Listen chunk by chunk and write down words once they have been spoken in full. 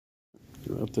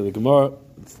Up to the Gemara,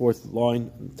 fourth line,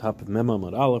 top of Mema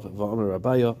Amar Aleph, V'amar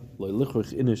Rabaya,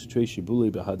 Lo'lichrich inish trei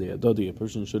shibuli b'hadei adodi. A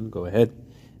person shouldn't go ahead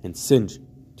and singe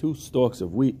two stalks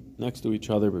of wheat next to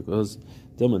each other because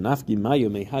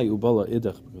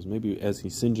because maybe as he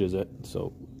singes it,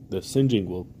 so the singeing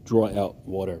will draw out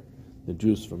water, the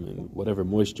juice from whatever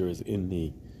moisture is in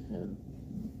the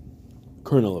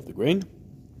kernel of the grain,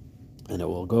 and it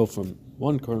will go from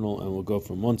one kernel and will go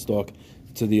from one stalk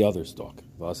to the other stalk.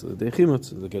 It'll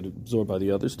get absorbed by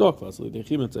the other stalk, and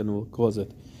it will cause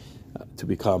it to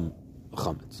become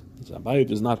chametz. So Abaye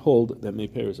does not hold that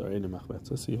meiperes are in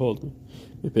machmetzas. He holds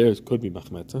meiperes could be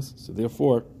machmetzas. So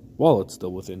therefore, while it's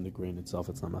still within the grain itself,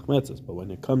 it's not machmetzas. But when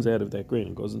it comes out of that grain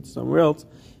and goes into somewhere else,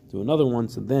 to another one,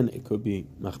 so then it could be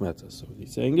machmetzas. So what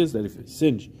he's saying is that if you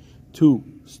singe two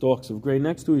stalks of grain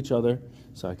next to each other,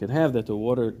 so I can have that the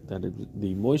water,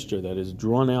 the moisture that is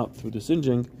drawn out through the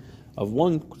singeing of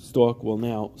one stalk will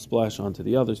now splash onto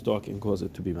the other stalk and cause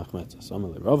it to be machmetzah. So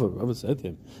Rava said to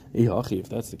him, if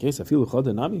that's the case, you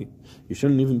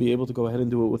shouldn't even be able to go ahead and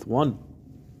do it with one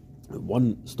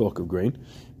stalk of grain,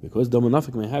 because it's going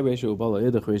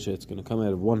to come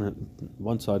out of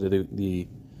one side of the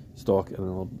stalk,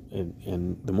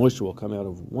 and the moisture will come out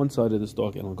of one side of the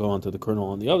stalk and it'll go onto the kernel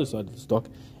on the other side of the stalk,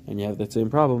 and you have that same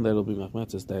problem, that'll be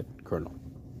machmetzah, that kernel.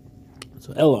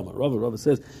 So Elam, Rava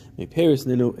says, meiperes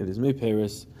ninu, it is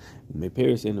meiperes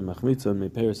in the machmitzah, and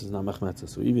meiperes is not machmetzah.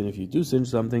 So even if you do singe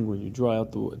something, when you draw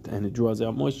out and it draws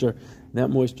out moisture, that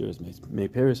moisture is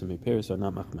meiperes, and meiperes are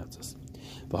not machmetzahs.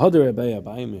 But Hadar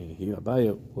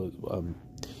Abaye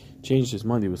changed his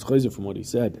mind. He was chayzer from what he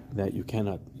said, that you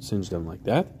cannot singe them like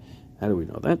that. How do we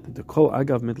know that? The kol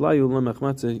agav mitlayu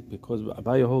lemachmetzah, because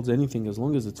Abaye holds anything as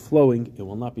long as it's flowing, it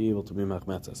will not be able to be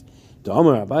machmetzahs. The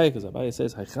Amar Abaye, because Abaye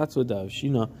says haychatzu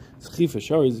da'avshina schifa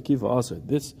shari zikiva aser.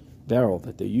 This barrel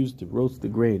that they use to roast the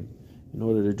grain in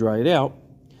order to dry it out.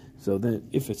 So then,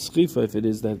 if it's schifa, if it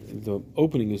is that the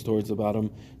opening is towards the bottom,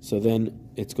 so then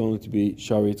it's going to be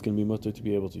shari. It's going to be mutter to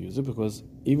be able to use it, because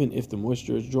even if the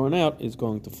moisture is drawn out, it's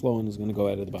going to flow and is going to go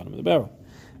out of the bottom of the barrel.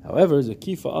 However,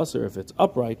 zakifa aser, if it's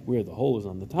upright where the hole is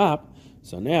on the top,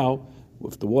 so now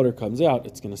if the water comes out,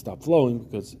 it's going to stop flowing,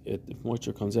 because if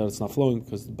moisture comes out, it's not flowing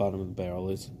because the bottom of the barrel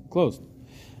is closed.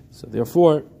 So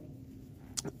therefore,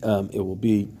 it will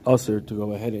be aser to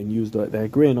go ahead and use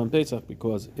that grain on Pesach,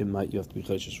 because you have to be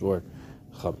cheshish for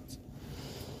chametz.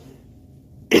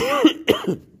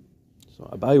 So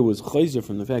Abaye was chayzer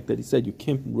from the fact that he said you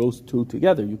can't roast two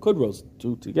together. You could roast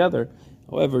two together.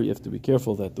 However, you have to be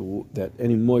careful that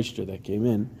any moisture that came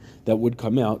in, that would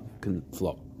come out, can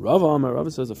flow.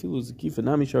 Rava says,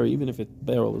 even if the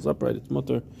barrel is upright, it's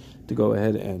mutter to go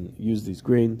ahead and use these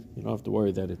grains. You don't have to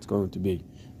worry that it's going to be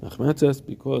machmetzes,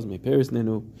 because meiperes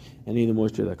nenu, any of the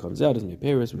moisture that comes out is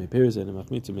meiperes and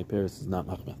machmitzah, meiperes is not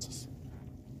machmetzes.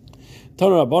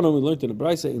 Tana Rabbanon, we learned in the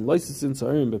Brisa, in loisesin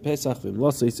sa'irim bepesach v'im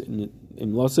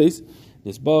loseis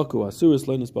nisbaku asuris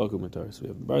lo nisbaku mutaris. So we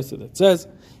have a Brisa that says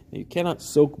that you cannot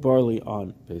soak barley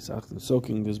on Pesach. And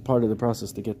soaking is part of the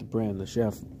process to get the bran, the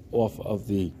chaff, off of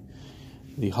the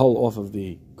hull off of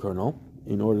the kernel,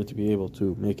 in order to be able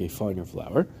to make a finer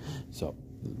flour. So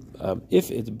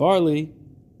if it's barley,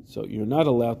 so you're not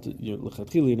allowed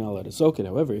to soak it.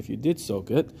 However, if you did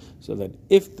soak it, so that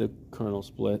if the kernel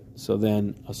split, so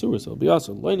then asuris will be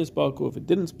also loinis baku. If it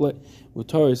didn't split,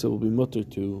 mutaris, it will be mutter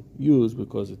to use,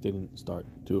 because it didn't start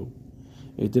the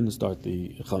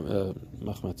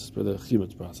machmetz for the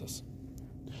chimetz process,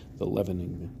 the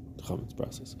leavening chametz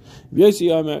process. Rabbi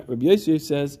Yossi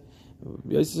says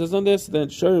on this that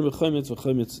sharim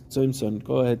v'chametz tzimtzon,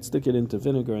 go ahead, stick it into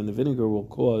vinegar, and the vinegar will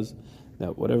cause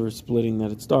that whatever splitting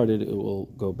that it started, it will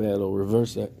go bad, it'll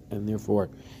reverse it, and therefore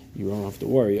you don't have to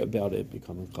worry about it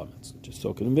becoming chametz. Just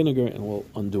soak it in vinegar and we'll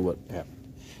undo what happened.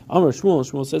 Amar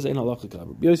Shmuel says, "Ein halacha ka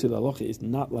Rabbi Yossi." The halacha is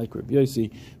not like Rabbi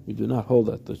Yossi. We do not hold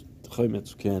that the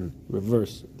chametz can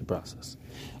reverse the process.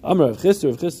 Amar Rav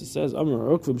Chisda says, "Amar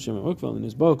Rokvam Shem Rokvam in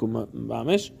his baku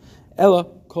mamish ella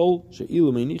kol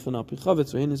she'ilu meinichan al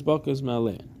pichavetz ve'hin his baku is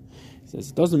ma'alein." He says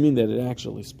it doesn't mean that it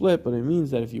actually split, but it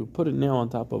means that if you put it now on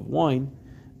top of wine,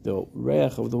 the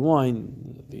reich of the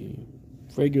wine, the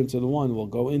fragrance of the wine will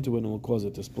go into it and will cause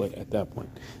it to split at that point.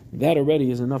 That already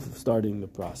is enough of starting the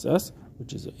process,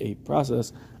 which is a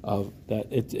process of that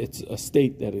it's a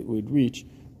state that it would reach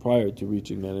prior to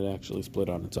reaching that it actually split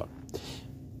on its own.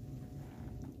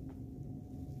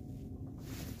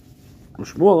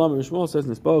 Shmuel says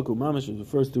Nisbalaku Mamish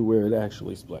refers to where it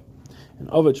actually split. And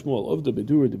Ovid Shmuel, of the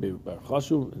Bedur, the Bebar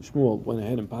Chashu, and Shmuel went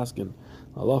ahead and paskin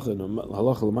halacha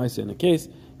l'maisa in a case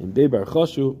in Bebar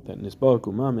Chashu, that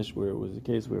Nisbalaku Mamish, where it was a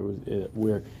case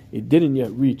where it didn't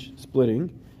yet reach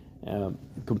splitting,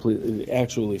 completely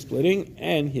actually splitting,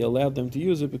 and he allowed them to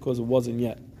use it because it wasn't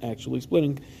yet actually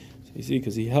splitting. So you see,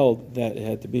 because he held that it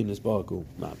had to be nisbaku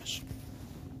mamish.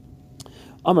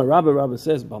 Amar Rabba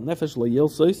says, Bal nefesh lo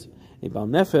yilsois, a Bal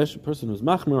nefesh, a person who's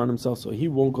machmer on himself, so he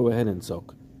won't go ahead and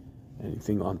soak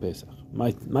anything on Pesach.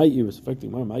 My ear is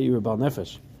affecting my ear Bal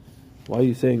nefesh. Why are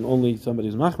you saying only somebody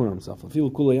who's machmer on himself?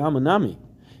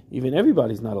 Even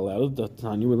everybody's not allowed. The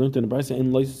Tanya we learned in the Brisa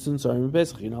in Leisus Sarim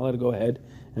Pesach. You're not allowed to go ahead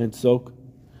and soak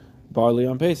barley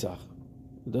on Pesach.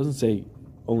 It doesn't say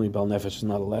only Bal Nefesh is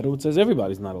not allowed to. It says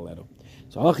everybody's not allowed to.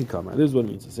 So Halachi Kamar, this is what it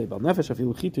means to say Bal Nefesh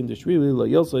afilu chitin deshvili lo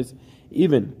yilsois.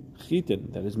 Even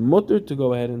chitin that is mutter to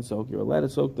go ahead and soak. You're allowed to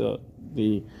soak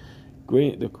the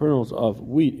kernels of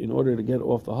wheat in order to get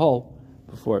off the hull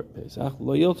before Pesach.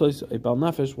 Lo yilsois, a Bal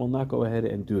Nefesh will not go ahead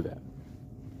and do that.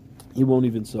 He won't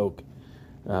even soak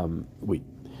wheat.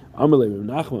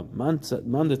 Nachman, man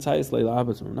de tzayis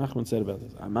leilaba. So Nachman said about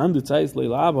this. Man de tzayis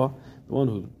leilaba, the one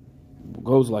who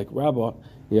goes like Rabba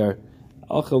here.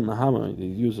 Achel nahama. They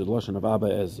use the lashon of Abba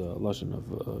as a lashon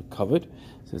of covet.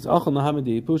 Says Achel nahama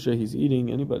de yipusha. He's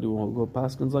eating. Anybody who will go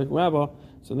paskins like Rabba,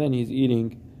 so then he's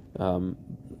eating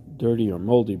dirty or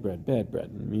moldy bread, bad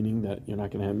bread, meaning that you're not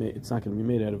going to have. It's not going to be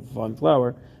made out of fine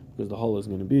flour because the hull is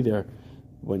going to be there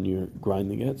when you're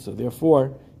grinding it. So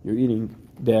therefore, you're eating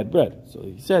bad bread. So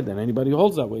he said that anybody who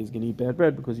holds that way is going to eat bad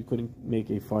bread because you couldn't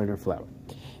make a finer flour.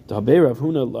 Dabei Rav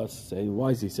Huna las say. Why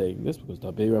is he saying this? Because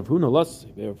Dabei Rav Huna las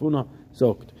say. Rav Huna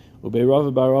soaked. Ubei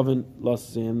Rav Bar Ravin las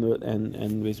say, and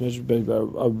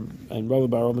Rav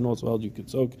Bar Ravin also held you could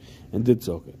soak and did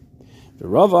soak it. The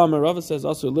Rava says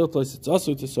also a little place it's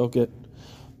also to soak it.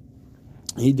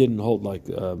 He didn't hold like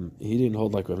Rav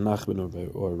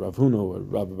Nachman or Rav Huna or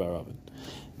Rav Bar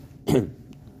Ravin.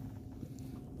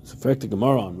 So, fact, the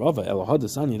Gemara on Rava Elohad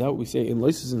Sani, that we say in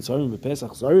Leisus and Sarim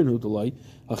Pesach Sarin Hu Delay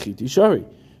Hachiti Shari.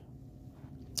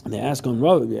 And they asked on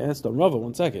Rava.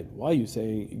 1 second. Why are you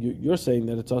saying? You're saying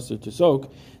that it's also to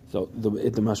soak. So the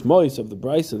mashmois of the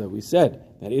brisa that we said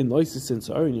that in Leisus and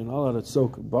Sarin you're not allowed to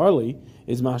soak barley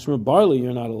is mashma barley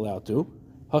you're not allowed to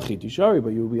Hachiti Shari,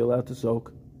 but you'll be allowed to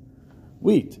soak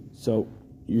wheat. So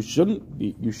you shouldn't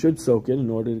be. You should soak it in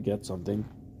order to get something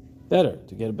better,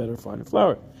 to get a better finer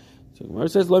flour. So Gemara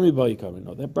says, "Let me buy you coming."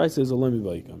 No, that price says, "Let me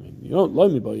buy you coming." You don't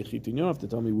let me buy you chitin. You don't have to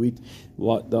tell me wheat.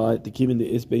 What the kivin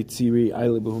the isbeit siri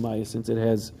aile behumaya, since it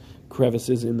has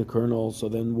crevices in the kernel, so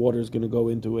then water is going to go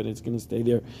into it. It's going to stay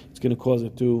there. It's going to cause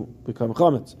it to become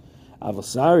chametz.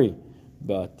 Avasari,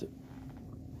 but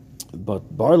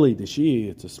barley, the shi,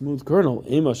 it's a smooth kernel.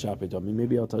 Ema shapet. I mean,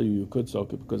 maybe I'll tell you could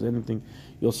soak it because anything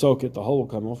you'll soak it, the hull will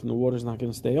come off, and the water's not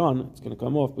going to stay on. It's going to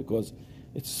come off because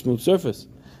it's a smooth surface.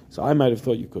 So I might have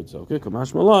thought you could soak it.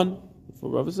 Kamash Malan, for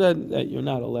Rava said that you're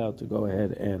not allowed to go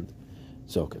ahead and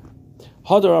soak it.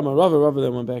 Hadar Amar Rava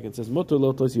then went back and says, Mutter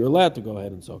lotos, you're allowed to go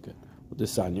ahead and soak it. With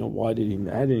this Sanya, how did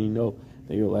he know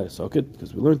that you're allowed to soak it?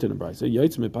 Because we learned in the Brisa,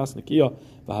 Yaitz mepas nekiya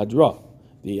v'hadra.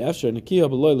 The afsher nekiya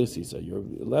b'loy l'sisa. You're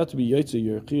allowed to be yaitz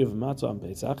your chiyav matzah on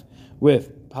Pesach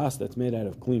with pas that's made out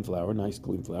of clean flour, nice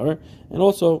clean flour, and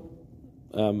also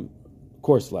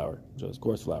coarse flour, just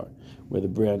coarse flour, where the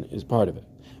bran is part of it.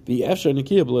 The efshar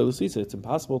nekiya b'loy l'sisa. It's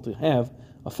impossible to have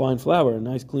a fine flour, a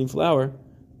nice clean flour,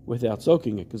 without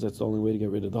soaking it, because that's the only way to get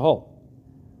rid of the hull.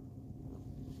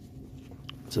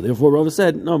 So therefore, Rava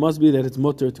said, no, it must be that it's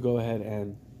mutter to go ahead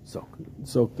and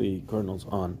soak the kernels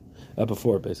on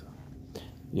before Pesach.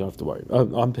 You don't have to worry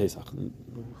on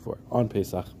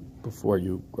Pesach before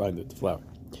you grind it to flour.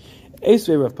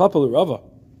 Esvei Rav Papa Rava.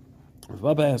 Rav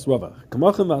Papa asked Rava,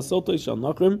 Kamachim v'asoltei shal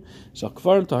nachrim shal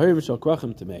kfarim tahirim shal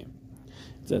krachim tameim.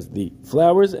 It says the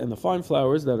flowers and the fine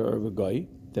flowers that are of a goy,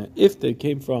 that if they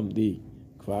came from the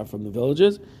kfar, from the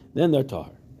villages, then they're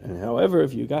tahar. And however,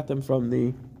 if you got them from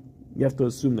you have to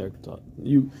assume they're tahar.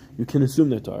 You can assume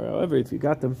they're tahar. However, if you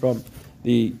got them from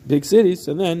the big cities,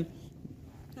 and then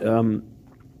tameim,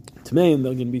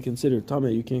 they're going to be considered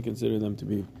tameh. You can't consider them to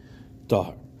be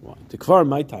tahar. The kfar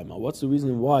my time. What's the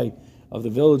reason why of the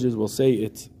villages will say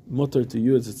it's mutter to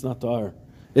use? It's not tahar.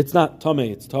 It's not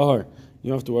tameh. It's tahar. You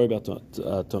don't have to worry about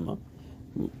tuma.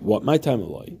 What my time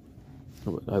alloy?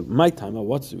 My time.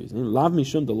 What's the reason? Lav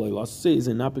mishum deloy lost. Is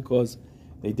it not because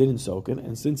they didn't soak it?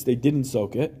 And since they didn't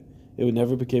soak it, it would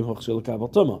never became hochshel kabel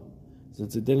tuma.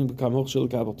 Since it didn't become hochshel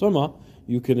kabel tuma,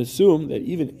 you can assume that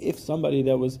even if somebody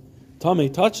that was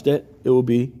tameh touched it, it will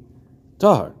be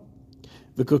tahar.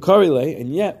 The kukarile,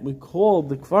 and yet we called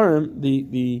the kfarim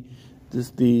the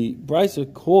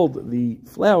brisa called the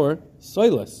flour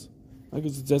soilus.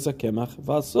 Because it says akemach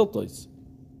v'asiltos.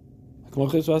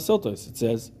 It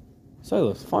says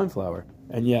silas, fine flour,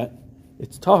 and yet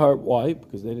it's tahar. Why?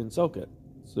 Because they didn't soak it.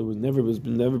 so it never be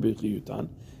chiyutan.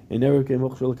 It never became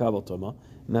mukshel kabel toma,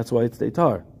 and that's why it's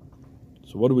deitar.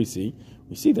 So what do we see?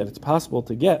 We see that it's possible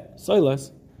to get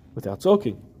soiles without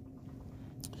soaking.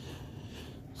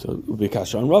 So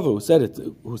Bikasha and Rava, who said it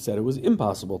was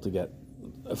impossible to get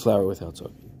a flour without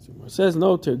soaking. So it says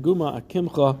no terguma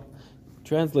akimcha,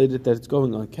 translated that it's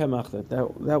going on kemach,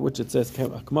 that which it says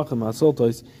kemach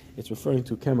ma'asoltois, it's referring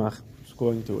to kemach, it's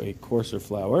going to a coarser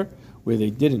flour where they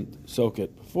didn't soak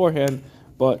it beforehand,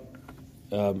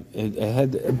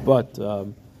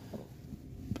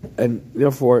 and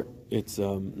therefore it's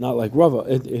not like Rava.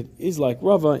 It is like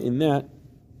Rava in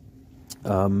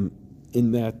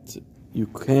that you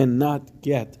cannot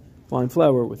get fine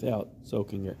flour without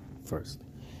soaking it first.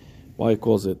 Why it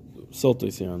calls it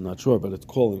soltis here, I'm not sure, but it's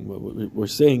calling. What we're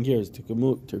saying here is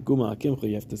terguma akimcha.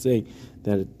 You have to say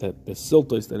that the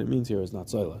soltis that it means here is not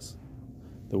silas,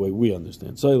 the way we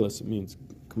understand silas. It means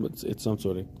it's some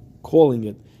sort of calling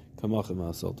it kamachim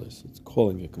soltis. It's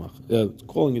calling it kamachim. It's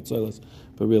calling it silas,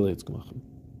 but really it's kamachim.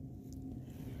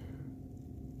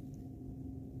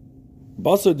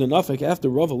 Basar denafek, after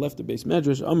Rava left the base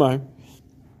medrash, Amar.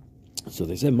 So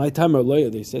they said, "My tamar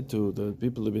loya." They said to the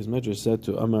people of the base medrash, said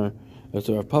to Amar,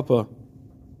 to Rav Papa,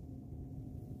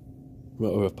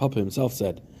 or Rav Papa himself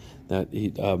said that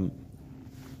he,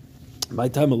 "My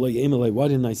tamar loya emelei." Why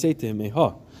didn't I say to him,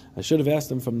 "Meha"? I should have asked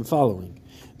him from the following: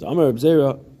 the Amar Reb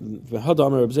Zera, v'hada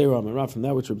Amar Reb Zera Amar Rav, from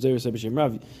that which Reb Zera said b'shem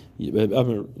Rav,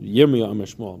 Amar Yirmiyah Amar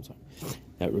Shmuel. I'm sorry.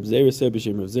 That Reb Zera said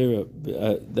b'shem Reb Zera,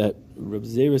 that Reb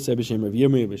Zera said b'shem Rav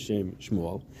Yirmiyah b'shem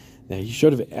Shmuel. That he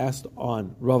should have asked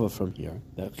on Rava from here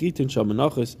that chitin shal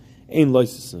menachos ein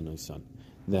loisus son,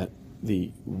 that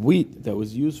the wheat that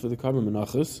was used for the carbon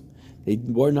menachos, they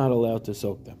were not allowed to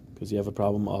soak them because you have a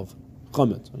problem of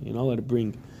chametz. You're not allowed to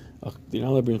bring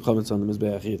chametz on the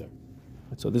mizbeach either.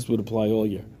 So this would apply all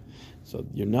year. So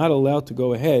you're not allowed to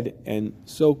go ahead and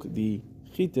soak the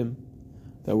chitim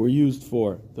that were used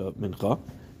for the mincha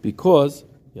because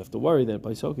you have to worry that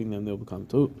by soaking them they'll become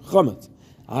to chametz.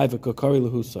 I have a kakari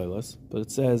lahu silas, but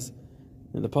it says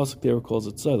in the pasuk there it calls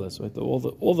it silas, right? All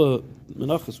the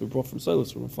menachos were brought from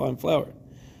silas, from a fine flour,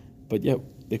 but yet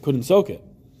they couldn't soak it.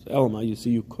 So Elama, you see,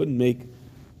 you couldn't make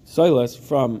silas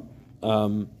from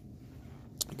you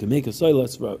can make a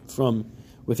silas from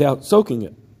without soaking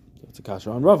it. That's a kasha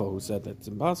on Rava who said that's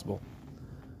impossible.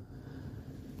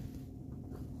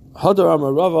 Hadar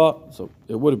Amar Rava, so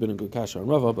it would have been a good kasha on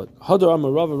Rava, but Hadar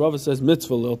Amar Rava, Rava says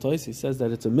mitzvah liltais. He says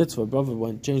that it's a mitzvah.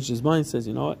 Rava changed his mind, says,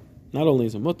 you know what? Not only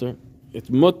is it mutter, it's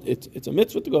a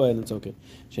mitzvah to go ahead and soak it.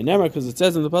 Shenamar, because it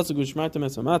says in the pasuk Ushmartem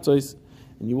es hamatzos,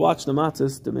 and you watch the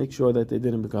matzos to make sure that they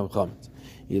didn't become chametz.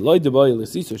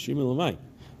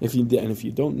 If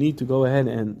you don't need to go ahead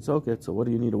and soak it, so what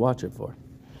do you need to watch it for?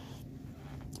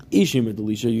 Ishimah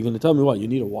delisha, you're going to tell me what? You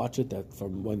need to watch it that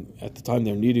from when at the time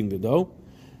they're kneading the dough.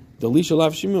 Delisha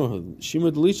lav shimuh,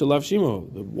 shimah delisha lav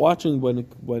shimuh. The watching when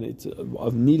it's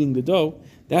of kneading the dough,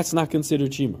 that's not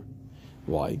considered shimah.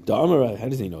 Why? Da'amar, how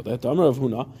does he know that? Da'amar of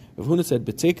Huna said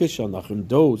beteka shalnachim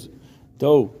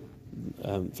dough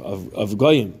of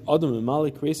goyim adam and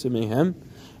malik kresa mehem.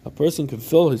 A person can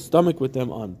fill his stomach with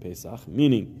them on Pesach,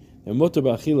 meaning they're mutar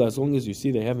b'achila as long as you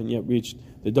see they haven't yet reached,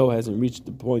 the dough hasn't reached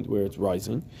the point where it's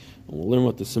rising. And we'll learn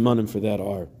what the simanim for that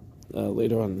are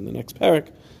later on in the next parak.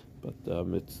 But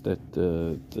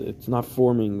it's not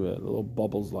forming little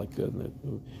bubbles like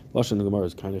Lashon the Gemara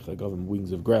is kind of like oven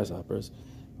wings of grasshoppers.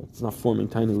 But it's not forming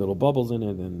tiny little bubbles in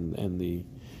it, and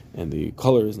the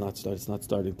color is not it's not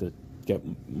starting to get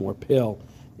more pale.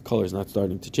 The color is not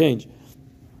starting to change.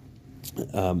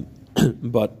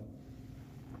 But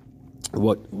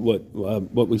what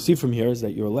we see from here is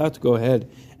that you're allowed to go ahead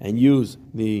and use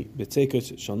the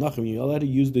betzekas shalnachim. You're allowed to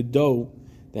use the dough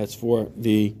that's for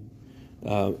the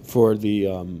dough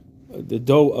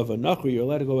of a nachri. You're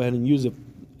allowed to go ahead and use it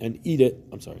and eat it.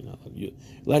 I'm sorry, you're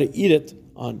allowed to eat it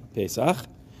on Pesach.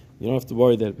 You don't have to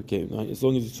worry that it became, as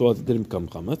long as you saw it didn't become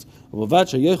chametz.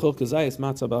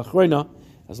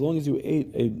 As long as you ate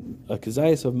a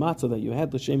kazayas of matzah that you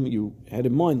had you had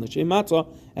in mind l'shem matzah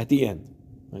at the end.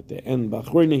 Right, the end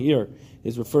b'achroina here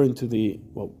is referring to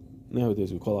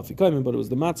nowadays we call afikoyim, but it was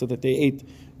the matzah that they ate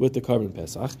with the carbon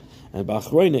pesach. And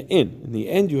b'achroina in the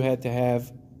end you had to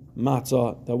have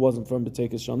matzah that wasn't from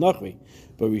b'tekas shal nachri.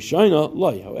 But rishayna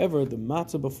loy. However, the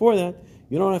matzah before that,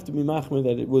 you don't have to be machmer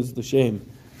that it was the shem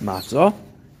matzah,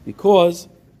 because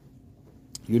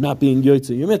you're not being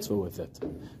yotzei your mitzvah with it.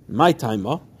 My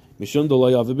timer, mishum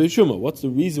dolayav b'shuma. What's the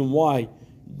reason why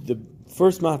the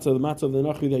first matzah, the matzah of the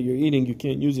nachri that you're eating, you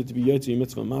can't use it to be yotzei your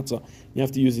mitzvah matzah? You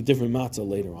have to use a different matzah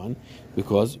later on,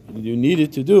 because you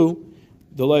needed to do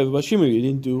dolayav b'shima. You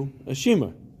didn't do a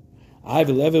shimmer. Let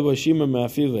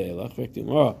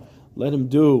him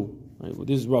do. Right, well,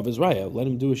 this is Rav Israel. Let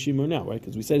him do a shimur now, right?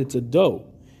 Because we said it's a dough.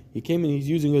 He came and he's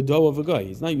using a dough of a guy.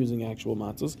 He's not using actual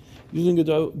matzahs. He's using a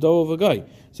dough of a guy.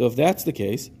 So if that's the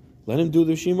case, let him do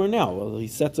the shimur now. Well, he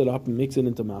sets it up and makes it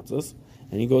into matzahs,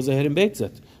 and he goes ahead and bakes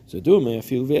it. So do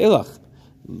me'afil ve'elach.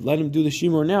 Let him do the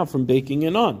shimur now from baking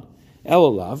it on.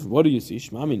 Elalav, what do you see?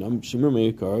 Shmaminam shimur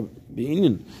me'ikar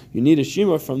be'inin. You need a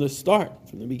shimur from the start,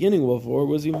 from the beginning, before it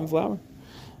was even flour.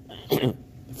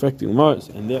 Affecting Mars,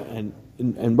 and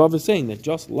Rav is saying that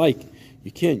just like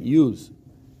you can't use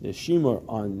the shimur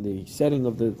on the setting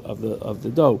of the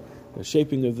dough, the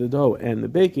shaping of the dough, and the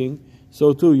baking,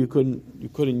 so too you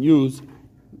couldn't use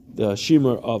the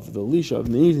shimur of the lisha of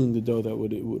kneading the dough. That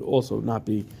would also not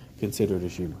be considered a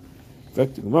shimur.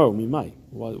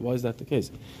 Why is that the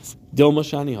case? Dilma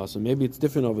shani hasa. Maybe it's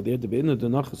different over there. At the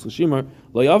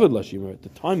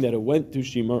time that it went to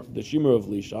shimur, the shimur of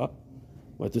lisha,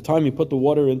 or at the time you put the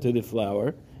water into the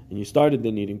flour and you started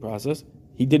the kneading process,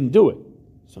 he didn't do it.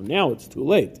 So now it's too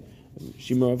late.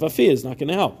 Shimur of Afiyah is not going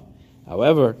to help.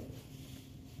 However,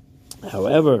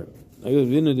 the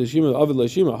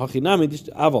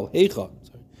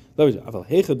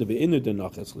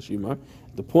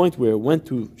point where it went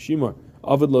to shimur,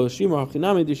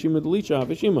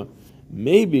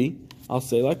 maybe I'll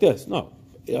say like this. No,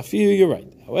 Afiyah, you're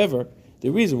right. However, the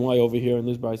reason why over here in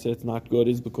this brayso it's not good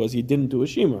is because he didn't do a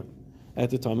shimur at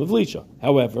the time of lisha.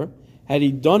 However, had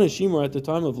he done a shimur at the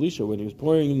time of lisha, when he was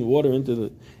pouring the water into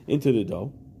the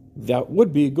dough, that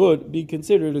would be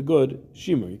considered a good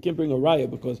shimur. You can't bring a raya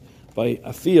because by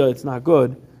afiyah it's not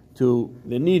good to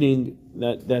the kneading,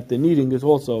 that the kneading is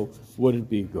also wouldn't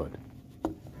be good.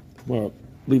 Well,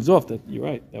 leaves off that you're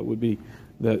right. That would be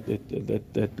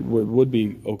that would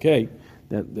be okay.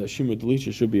 That the shimur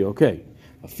delisha should be okay.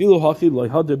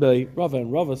 Rava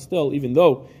and Rava still, even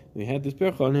though we had this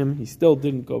percha on him, he still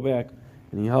didn't go back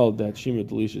and he held that shimur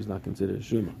delisha is not considered a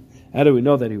shimur. How do we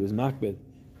know that he was makbid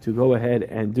to go ahead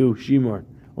and do shimur,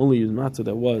 only use matzah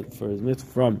that was for his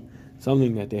mitzvah from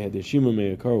something that they had the shimur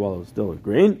may occur while it was still a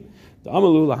grain?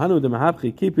 Because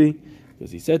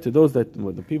he said to those that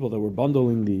were the people that were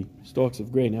bundling the stalks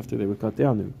of grain after they were cut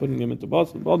down and putting them into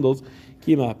bundles,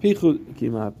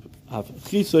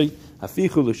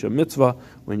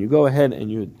 when you go ahead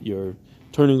and you're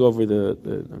turning over the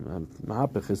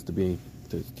mahapich is to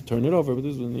turn it over, but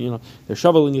this is they're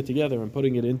shoveling it together and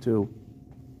putting it into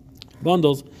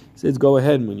bundles. It says go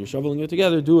ahead and when you're shoveling it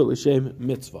together, do it l'shem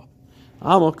mitzvah.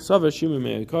 You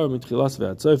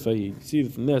see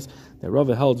from this that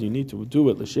Rava held you need to do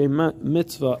it l'shem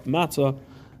mitzvah matzah,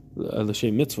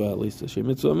 l'shem mitzvah at least l'shem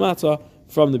mitzvah matzah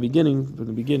from the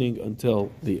beginning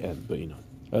until the end.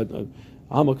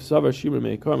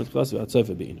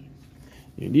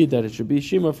 You need that it should be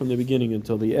shimur from the beginning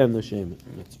until the end, the shem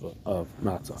mitzvah of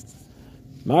matzah.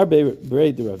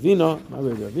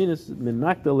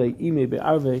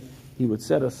 He would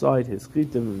set aside his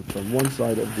chitim from one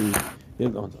side of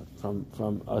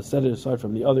set it aside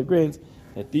from the other grains.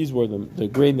 That these were the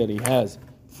grain that he has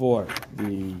for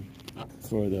the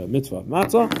mitzvah of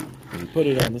matzah, and he put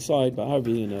it on the side by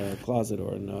Harvey in a closet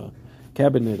or in a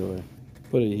cabinet or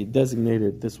he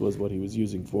designated this was what he was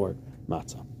using for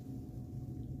matzah.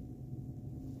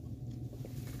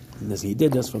 And this, he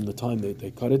did this from the time that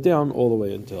they cut it down all the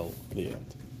way until the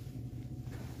end.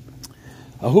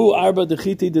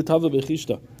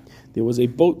 There was a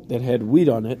boat that had wheat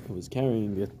on it. It was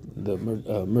carrying the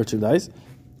merchandise.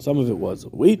 Some of it was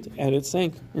wheat, and it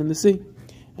sank in the sea.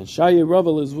 And Shaya Rava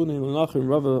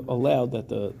allowed that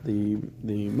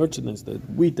the merchandise, the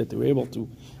wheat that they were able to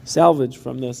salvage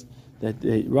from this, that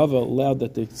Rava allowed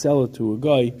that they sell it to a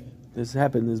guy. This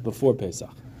happened before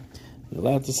Pesach. You're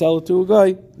allowed to sell it to a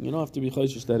guy. You don't have to be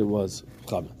chayshish that it was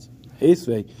chametz.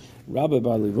 Esvei Rabbi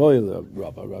Bar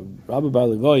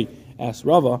Levoy asked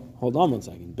Rava, hold on one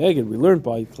second. Beged, we learned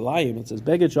by Kalayim. It says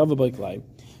Beged Shava by Kalayim.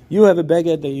 You have a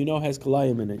Beged that you know has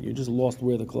Kalayim in it. You just lost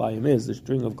where the Kalayim is, the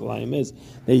string of Kalayim is,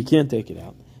 that you can't take it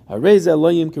out. You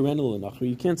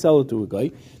can't sell it to a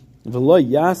guy. You're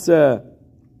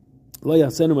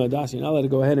not allowed to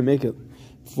go ahead and make it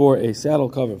for a saddle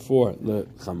cover for the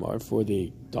chamar, for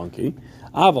the donkey.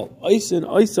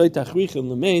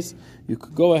 You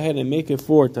could go ahead and make it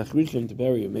for tachrichim, to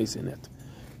bury a mace in it.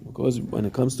 Because when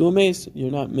it comes to a mace,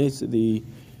 you're not mace, the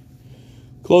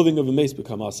clothing of a mace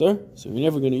become aser, so you're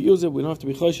never going to use it. We don't have to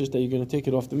be choshesh that you're going to take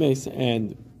it off the mace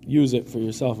and use it for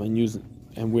yourself and use it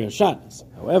and wear shatnas.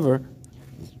 However,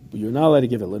 you're not allowed to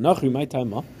give it lenachri, my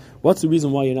time. What's the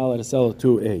reason why you're not allowed to sell it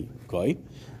to a guy?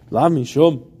 Lav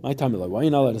mishum, my time. Why are you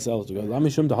not allowed to sell it to a guy? Lav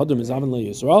mishum the hadam is aven le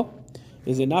Yisrael.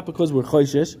 Is it not because we're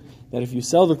choishish that if you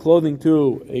sell the clothing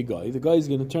to a guy, the guy is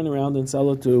going to turn around and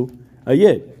sell it to a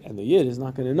yid, and the yid is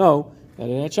not going to know that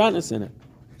it had shatnez in it.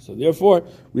 So therefore,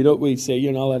 we say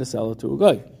you're not allowed to sell it to a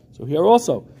guy. So here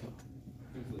also,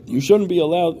 we shouldn't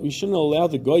allow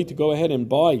the guy to go ahead and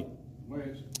buy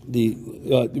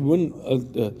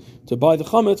to buy the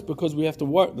chametz, because we have to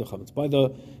work the chametz, buy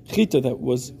the chita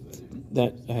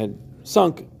that had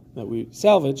sunk, that we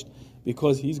salvaged,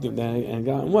 because he's going to and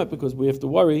gotten wet, because we have to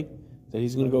worry that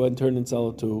he's going to go ahead and turn and sell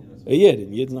it to a yid,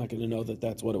 and yid's not going to know that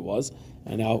that's what it was,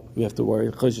 and now we have to worry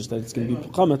that it's going to be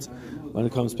chametz when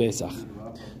it comes Pesach.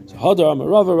 So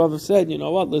Hadar Rava said, you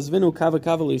know what? Lezvinu kava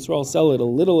Yisrael, sell it a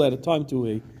little at a time to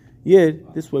a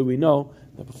yid. This way we know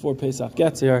that before Pesach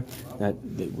gets here, that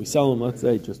we sell him, let's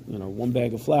say, just one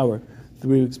bag of flour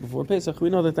 3 weeks before Pesach. We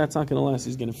know that that's not going to last.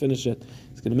 He's going to finish it.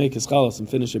 He's going to make his chalas and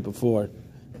finish it before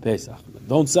Pesach.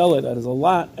 Don't sell it as a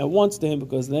lot at once to him,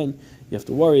 because then you have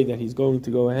to worry that he's going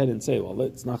to go ahead and say, well,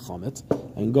 it's not chametz,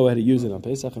 and go ahead and use it on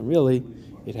Pesach, and really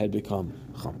it had become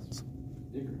chametz.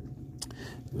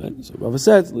 Right? So Rava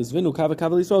says, "Lizvinu kava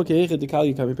Yisrael ke'echad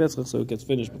dekali kami Pesach," so it gets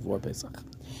finished before Pesach.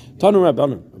 Tanu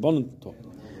Rabbanan taught.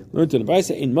 Learned in the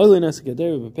Brisa, in Molinas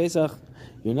Gedera b'Pesach,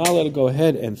 you're not allowed to go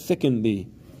ahead and thicken the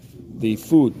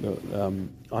food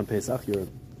on Pesach. Your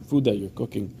food that you're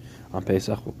cooking on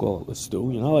Pesach, we'll call it a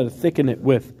stew. You're not allowed to thicken it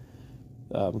with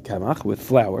kamach, with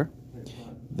flour.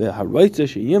 The haroitza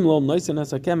sheyimlom noisin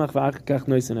as a kamach v'achakach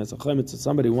noisin as a chametz. So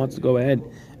somebody wants to go ahead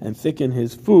and thicken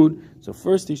his food, so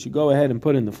first he should go ahead and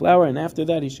put in the flour, and after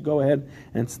that he should go ahead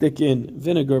and stick in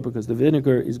vinegar, because the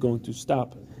vinegar is going to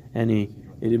stop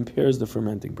it impairs the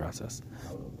fermenting process.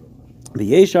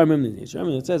 The Yesharmim, it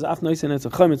says af noisin as a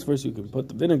chametz. First you can put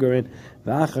the vinegar in,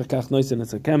 v'achakach noisin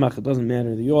as a kamach. It doesn't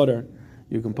matter the order.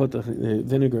 You can put the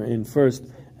vinegar in first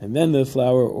and then the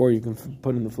flour, or you can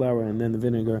put in the flour and then the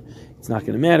vinegar. It's not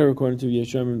going to matter according to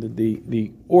Yesharmim. That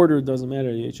the order doesn't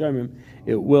matter to Yesharmim.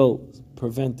 It will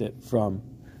prevent it from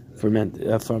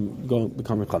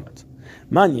becoming chametz.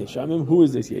 Man Yesharmim, who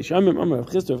is this Yesharmim? Amar Rav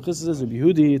Chisda. Rav Chisda says Rabbi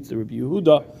Yehudi. It's the Rabbi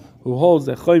Yehuda who holds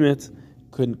that chametz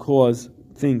can cause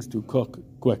things to cook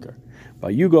quicker. By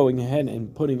you going ahead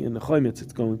and putting in the chametz,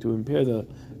 it's going to impair the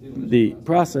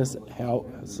process. How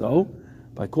so?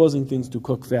 By causing things to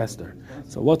cook faster.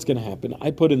 So what's going to happen?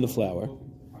 I put in the flour,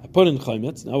 I put in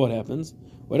chametz. Now what happens?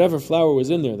 Whatever flour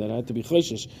was in there that had to be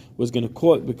chayshish was going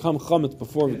to become chametz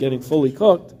before getting fully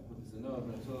cooked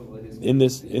in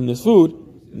this food.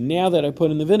 Now that I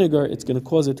put in the vinegar, it's going to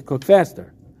cause it to cook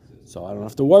faster. So I don't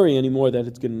have to worry anymore that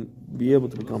it's going to be able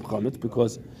to become chametz,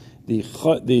 because the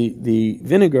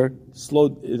vinegar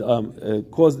sped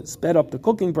up the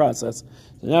cooking process.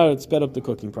 So now it sped up the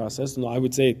cooking process. And I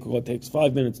would say it takes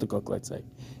 5 minutes to cook, let's say.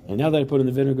 And now that I put in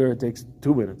the vinegar, it takes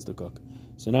 2 minutes to cook.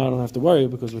 So now I don't have to worry,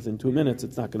 because within 2 minutes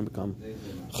it's not going to become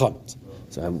chametz.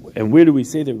 So, and where do we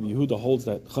say that Yehuda holds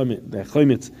that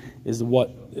chametz is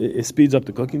what it speeds up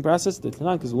the cooking process? The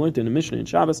Tanakh is learned in the Mishnah in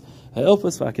Shabbos.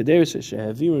 Ha'elpas v'akaderis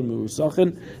shehavirin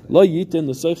merusachen lo yitin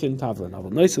l'soichin tavlan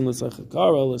avol noisin l'soichin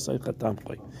kara l'soichin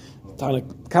tamchoy.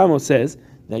 Tanakh Kamo says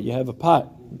that you have a pot.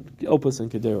 Elpas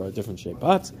and kedera are different shaped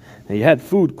pots, and you had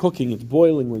food cooking, it's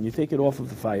boiling when you take it off of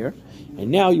the fire, and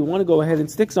now you want to go ahead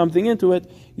and stick something into it.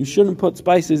 You shouldn't put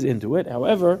spices into it.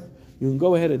 However, you can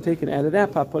go ahead and take it out of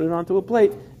that pot, put it onto a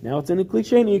plate. Now it's in a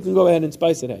klisheni, you can go ahead and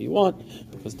spice it how you want,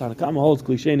 because Tanakama holds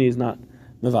klisheni is not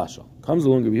mevashal. Comes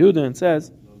along Rabbi Yehuda and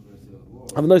says,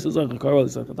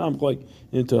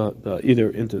 either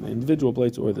into the individual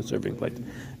plates or the serving plate.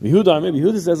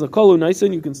 Yehuda says,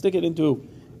 you can stick it into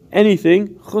anything.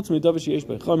 You can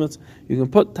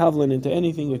put tavlin into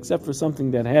anything except for something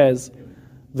that has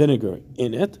vinegar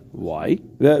in it. Why?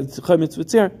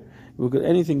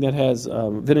 Anything that has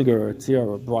vinegar or tzir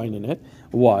or brine in it.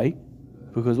 Why?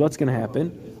 Because what's going to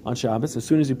happen on Shabbos? As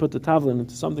soon as you put the tavlin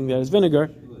into something that has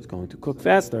vinegar, it's going to cook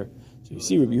faster. So you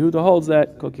see, Rabbi Yehuda holds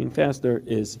that cooking faster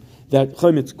is that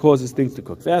chametz causes things to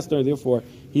cook faster. Therefore,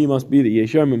 he must be the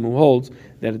Yesharmim who holds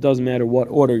that it doesn't matter what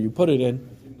order you put it in,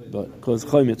 but because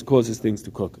chametz causes things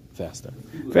to cook faster.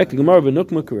 In fact, why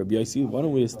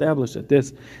don't we establish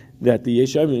that the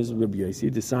Yesharmim is Rabbi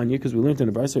Yossi, the Sanya, because we learned in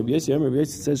the Brisa Rabbi Yossi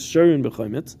says shirin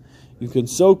b'chametz. You can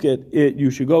soak it. You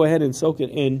should go ahead and soak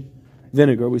it in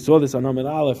vinegar. We saw this on Amid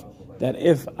Aleph that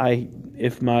if I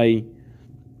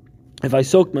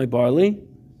soaked my barley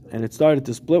and it started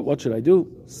to split, what should I do?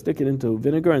 Stick it into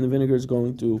vinegar, and the vinegar is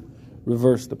going to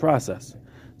reverse the process.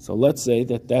 So let's say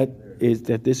that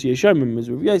this Yesharmim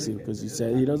is Rabbi Yossi, because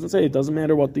he doesn't say it doesn't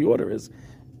matter what the order is,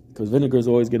 because vinegar is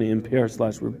always going to impair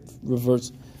 /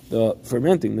 reverse the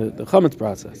fermenting, the chametz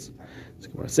process. So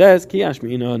it says, Ki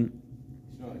Ashminon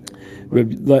When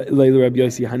did Rabbi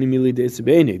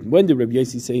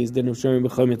Yossi say his din of sharing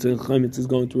b'chametz and chametz is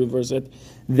going to reverse it?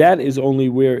 That is only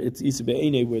where it's isa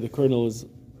be'ene, where the kernel is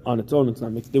on its own, it's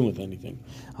not mixed in with anything.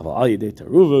 Where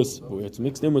it's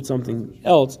mixed in with something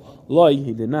else,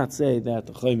 he did not say that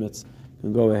the chametz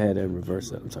can go ahead and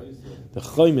reverse it. I'm sorry. The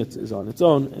chametz is on its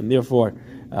own, and therefore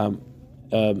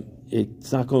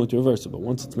it's not going to reverse it. But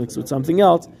once it's mixed with something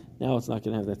else, now it's not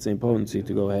going to have that same potency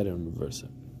to go ahead and reverse it.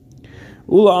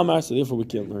 Ula Amar, so therefore we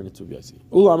can't learn it to be Yossi.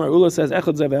 Ula Amar, Ula says,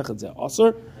 Echad Zeh V'Echad Zeh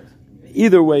Asr.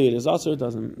 Either way it is Asr,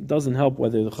 doesn't help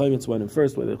whether the chametz went in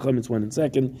first, whether the chametz went in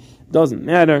second, doesn't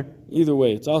matter. Either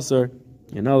way it's Asr.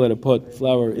 You're not allowed to put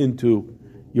flour into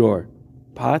your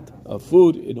pot of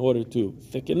food in order to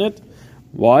thicken it.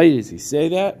 Why does he say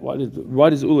that? Why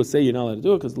does Ula say you're not allowed to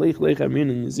do it? Because Leich Leich Amin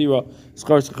and Nazira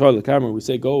Schar Schar L'Kamer, we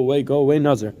say go away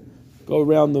Nazir. Go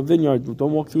around the vineyard.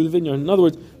 Don't walk through the vineyard. In other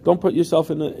words, don't put yourself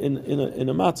in a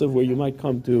matzav where you might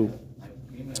come to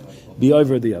be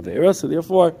over the avera. So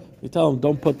therefore, we tell them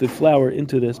don't put the flour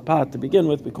into this pot to begin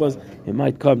with because it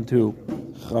might come to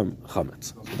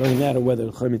chametz. So it doesn't matter whether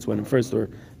the chametz went in first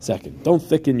or second. Don't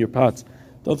thicken your pots.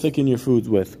 Don't thicken your foods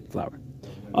with flour.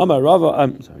 Amar Rava.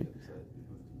 I'm sorry.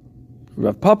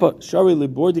 Rav Papa Shari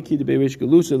Libordiki the Beiresh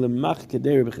Galusa Lemach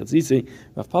Kederi B'Chatzisi.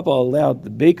 Rav Papa allowed the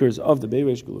bakers of the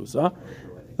Beiresh Galusa,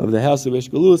 of the house of Beiresh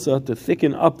Galusa, to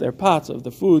thicken up their pots of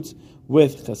the foods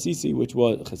with chatzisi, which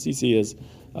was chatzisi is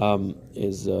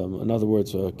in other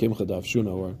words kimcha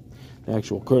d'avshuna, or the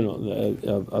actual kernel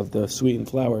of the sweetened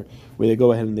flour, where they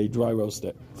go ahead and they dry roast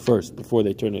it first before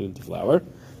they turn it into flour.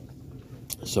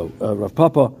 So Rav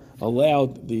Papa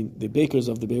allowed the bakers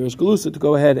of the Beiresh Galusa to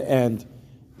go ahead and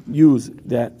use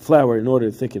that flour in order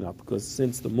to thicken up, because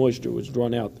since the moisture was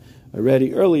drawn out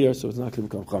already earlier, so it's not going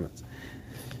to become chametz.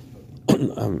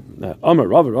 Amar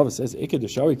Rava says, is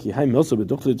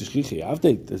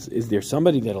there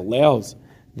somebody that allows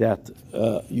that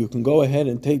you can go ahead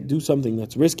and do something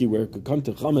that's risky, where it could come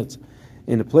to chametz,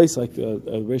 in a place like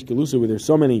Reish Galusa, where there's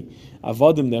so many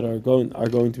avodim that are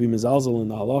going to be mizalzel in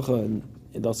the halacha, and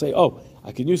they'll say, oh,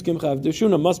 I can use kimcha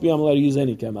avdeshuna, must be I'm allowed to use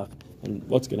any kemach. And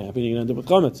what's going to happen? You're going to end up with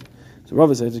chametz. So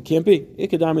Rava says it can't be.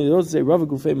 Ikadami, they also say Rava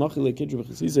gufei machile kidru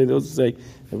b'chasisa. They also say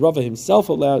that Rava himself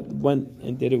went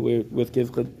and did it with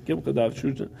kimcha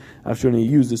avshuna. He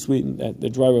used the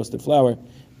dry roasted flour,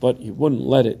 but he wouldn't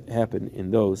let it happen in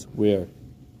those where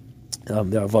there are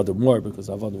avodim more, because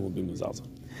avodim will be mizalza.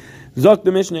 Zok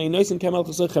the Mishnah, noisin kemal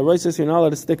chasei chareisis. You're not allowed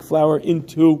to stick flour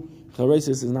into chareisis.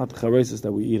 Is not the chareisis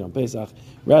that we eat on Pesach.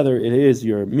 Rather, it is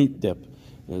your meat dip.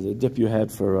 There's a dip you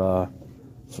had for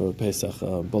Pesach,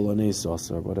 bolognese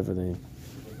sauce or whatever I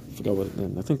forgot what.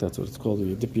 I think that's what it's called.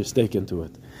 You dip your steak into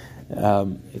it.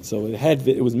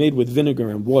 It was made with vinegar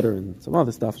and water and some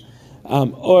other stuff.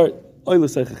 Or you're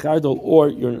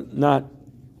not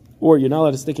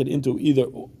allowed to stick it into either.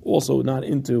 Also, not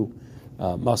into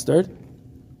mustard.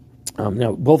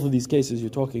 Now, both of these cases you're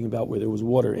talking about where there was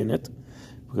water in it.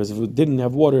 Because if it didn't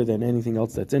have water, then anything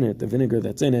else that's in it, the vinegar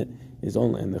that's in it, and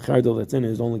the chardal that's in it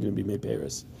is only going to be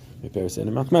meperes and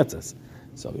machmetzes.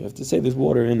 So you have to say there's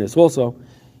water in this also.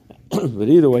 But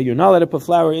either way, you're not allowed to put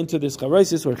flour into this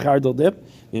chareisis or chardal dip,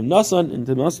 v'im nasan,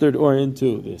 into mustard, or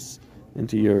into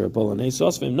your bolognese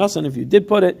sauce. V'im nasan, if you did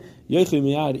put it, yochli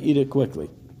miyad, eat it quickly,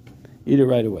 eat it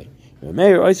right away.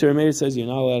 Meir says you're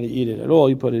not allowed to eat it at all.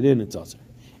 You put it in, it's also.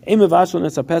 You're not allowed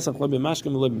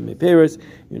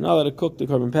to cook the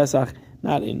korban pesach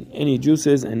not in any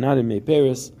juices and not in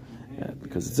meperes,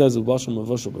 because it says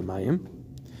b'mayim,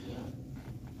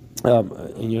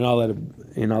 and you're not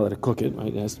allowed to cook it. Right,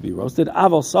 it has to be roasted.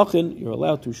 Aval sachin, you're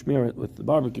allowed to smear it with the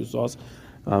barbecue sauce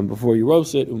before you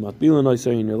roast it. Umat bilan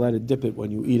oiser, and you're allowed to dip it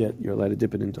when you eat it. You're allowed to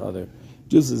dip it into other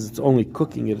juices. It's only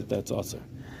cooking it that's also.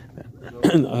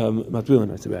 But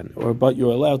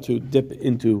you're allowed to dip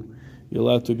into. You're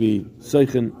allowed to be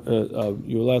sachin.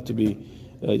 You're allowed to be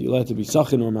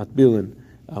sachin or matbilin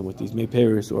with these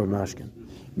meperis or mashkin.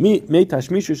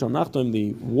 Tashmishu shal nachtom,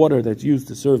 the water that's used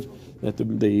to serve that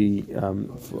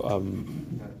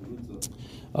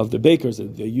of the bakers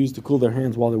that they use to cool their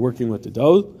hands while they're working with the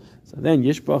dough. So then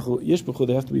yishpachu,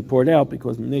 they have to be poured out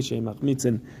because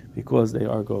because they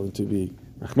are going to be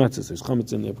machmetzes. There's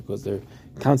chametz in there because they're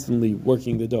constantly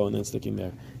working the dough and then sticking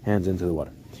their hands into the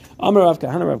water. Amar Rav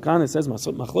Kahana says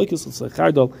machlokes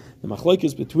l'chardol. The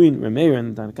machlokes between Rameir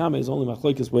and Tanakama is only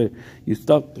machlokes where you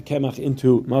stuck the kemach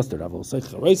into mustard.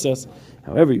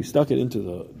 However, you stuck it into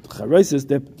the chareises.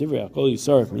 Divrei hakol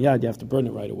yisaref miyad. You have to burn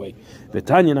it right away.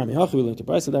 V'tanya nami hachi, we learn to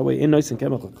price it that way. In noisen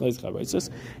kemach l'chleis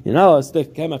chareises. You're not allowed to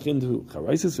stick kemach into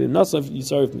chareises. V'nasaf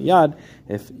yisaref miyad.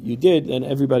 If you did, then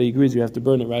everybody agrees you have to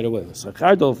burn it right away.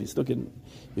 L'chardol, if you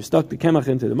stuck the kemach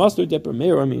into the mustard dip.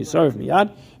 Rameir yisaref miyad.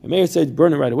 Rameir said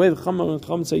burn it right away. The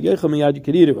Chacham say yechel miyad. You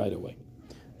can eat it right away,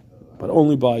 but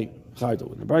only by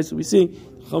chardol. In the Brisa we see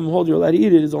Chacham hold you're allowed to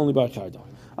eat it is only by chardol.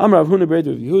 Amar Rav Huna B'Red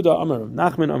Rav Yehuda, Amar Rav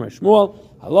Nachman, Amar Shmuel.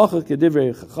 Halacha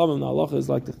kedivrei Chachamim. The halacha is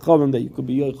like the Chachamim that you could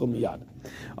be yochel miyad.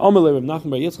 Amar Rav Nachman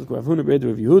Bar Yitzchak, Rav Huna B'Red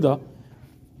Rav Yehuda.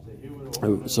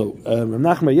 So Rav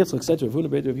Nachman Bar Yitzchak said to Rav Huna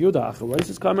B'Red Rav Yehuda,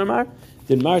 Acharaises Kamar Mar.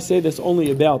 Did Mar say this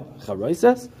only about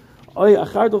Charaises? Oy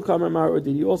Achardol Kamar Mar, or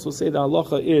did he also say the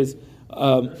halacha is,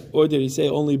 or did he say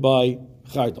only by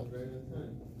Chardol?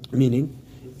 Meaning,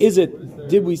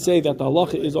 did we say that the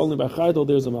halacha is only by chardol?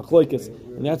 There's a machlokes,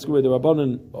 and that's where the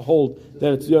Rabbanan hold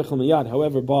that it's yochel miyad.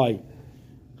 However, by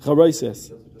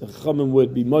charaises, the chachamim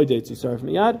would be moedeh to serve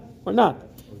miyad or not.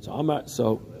 So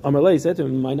Amalei said to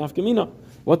him, "My nafkamina.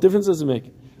 What difference does it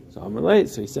make?" So Amalei,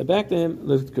 so he said back to him,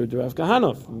 "Let's go to Rav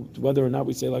Kahana, whether or not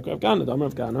we say like Rav Kahana."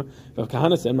 Rav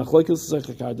Kahana said,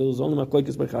 "Machlokes chardol is only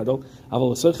machlokes by chardol.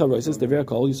 Aval charaises dever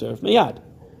kol you serve miyad."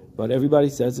 But everybody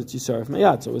says it's Yisaref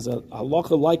Mayad. So is a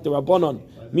halacha like the Rabbanon,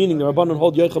 meaning the Rabbanon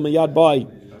hold Yochel Mayad by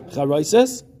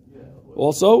Charaises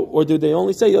also, or do they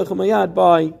only say Yochel Mayad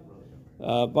by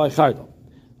Chardol?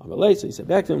 So he said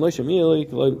back to him, I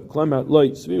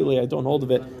don't hold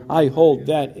of it. I hold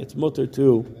that it's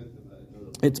Yochel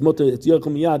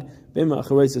Mayad Bema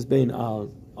Charaises Bein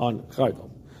on Chardol.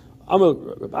 Rav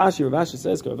Ashi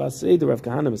says, Rav Ashi the Rav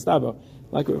Kahana Mistabra.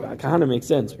 Like Kahana makes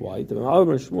sense. Why? The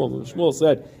Shmuel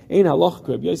said, "Ein halacha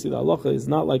Rav Yosi." The halacha is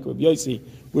not like Rav Yosi,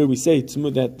 where we say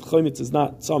that chometz is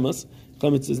not tzamas,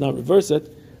 chometz does not reverse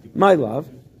it. My love,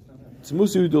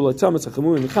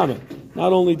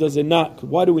 not only does it not.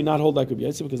 Why do we not hold like Rav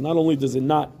Yosi? Because not only does it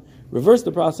not reverse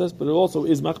the process, but it also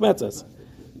is machmetzes.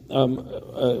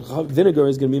 Vinegar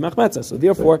is going to be machmetzes. So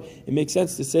therefore, it makes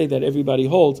sense to say that everybody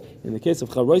holds in the case of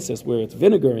charaises, where it's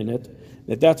vinegar in it,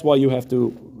 that's why you have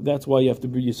to be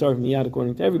yisaref miyad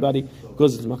according to everybody,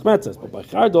 because it's machmetzes. But by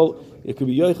chardol, it could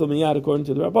be yochel miyad according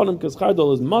to the Rabbanim, because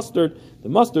chardol is mustard. The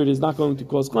mustard is not going to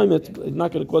cause chametz. It's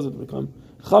not going to cause it to become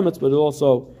chametz, but it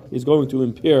also is going to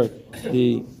impair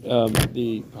the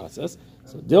process.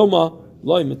 So dilma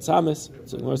loy mitzamis.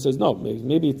 So Gemara says no.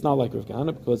 Maybe it's not like Rav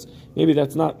Kahana, because maybe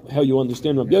that's not how you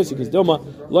understand Rabbi Yossi. Because dilma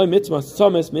loy mitzmas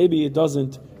tzamis. Maybe it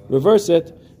doesn't reverse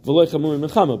it. V'loy chamur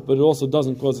milchama, but it also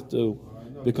doesn't cause it to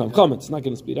become chametz. It's not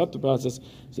going to speed up the process.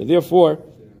 So therefore,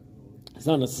 it's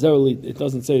not necessarily. It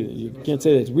doesn't say. You can't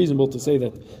say that it's reasonable to say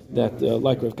that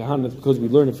like Rav Kahana, because we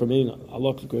learn it from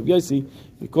Allah like Rav Yossi,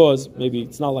 because maybe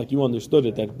it's not like you understood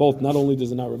it, that both not only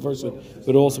does it not reverse it,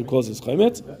 but it also causes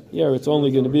chametz. Here, it's only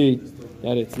going to be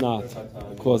that it's not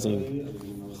causing.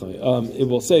 It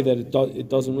will say that it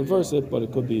doesn't reverse it, but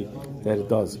it could be that it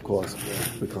does cause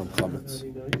become chametz.